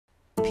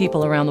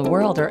People around the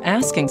world are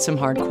asking some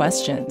hard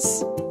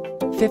questions.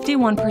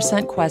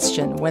 51%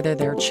 question whether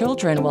their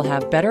children will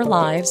have better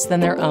lives than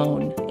their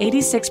own.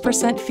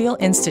 86% feel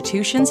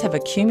institutions have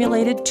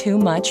accumulated too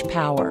much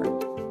power.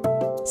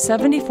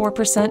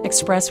 74%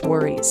 express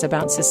worries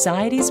about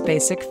society's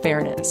basic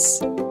fairness.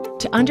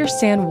 To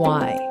understand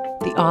why,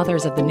 the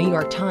authors of the New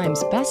York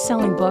Times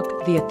best-selling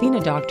book, The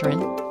Athena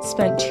Doctrine,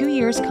 spent 2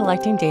 years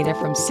collecting data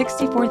from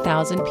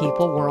 64,000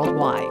 people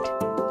worldwide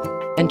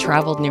and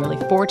traveled nearly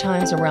 4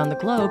 times around the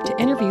globe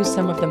to interview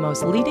some of the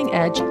most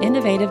leading-edge,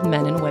 innovative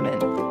men and women.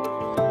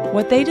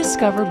 What they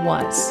discovered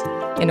was,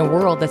 in a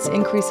world that's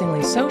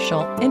increasingly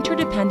social,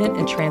 interdependent,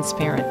 and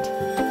transparent,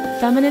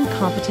 feminine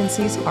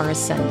competencies are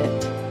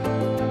ascendant.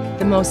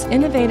 The most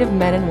innovative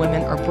men and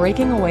women are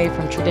breaking away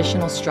from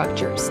traditional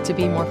structures to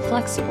be more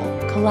flexible,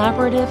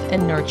 collaborative,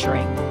 and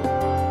nurturing.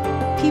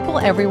 People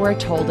everywhere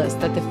told us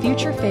that the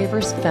future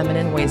favors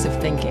feminine ways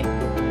of thinking.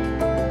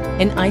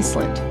 In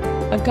Iceland,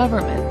 a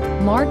government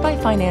marred by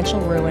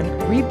financial ruin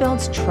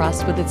rebuilds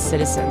trust with its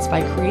citizens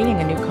by creating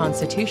a new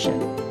constitution,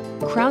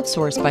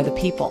 crowdsourced by the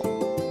people.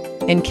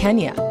 In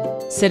Kenya,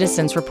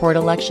 citizens report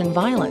election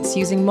violence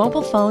using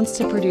mobile phones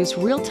to produce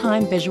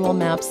real-time visual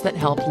maps that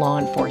help law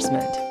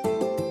enforcement.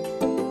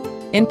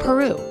 In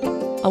Peru,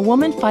 a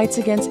woman fights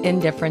against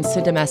indifference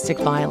to domestic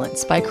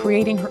violence by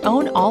creating her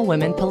own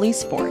all-women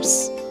police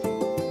force.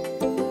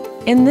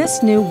 In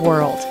this new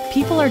world,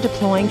 people are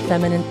deploying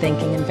feminine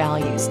thinking and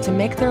values to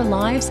make their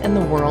lives and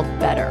the world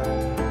better.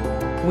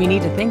 We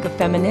need to think of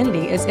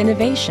femininity as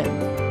innovation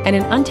and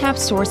an untapped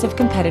source of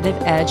competitive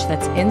edge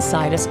that's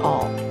inside us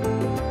all.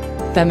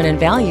 Feminine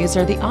values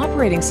are the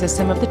operating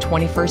system of the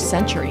 21st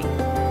century.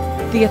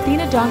 The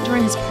Athena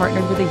Doctrine has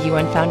partnered with the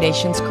UN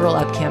Foundation's Girl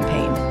Up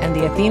campaign and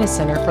the Athena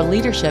Center for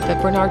Leadership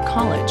at Barnard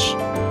College.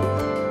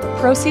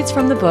 Proceeds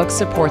from the book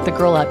support the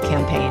Girl Up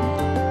campaign.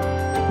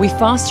 We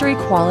foster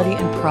equality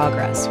and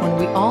progress when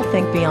we all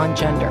think beyond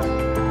gender.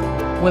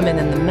 Women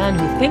and the men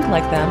who think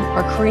like them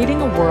are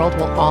creating a world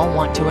we'll all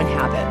want to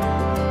inhabit.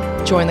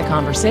 Join the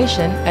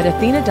conversation at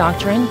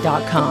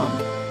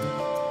athenadoctrine.com.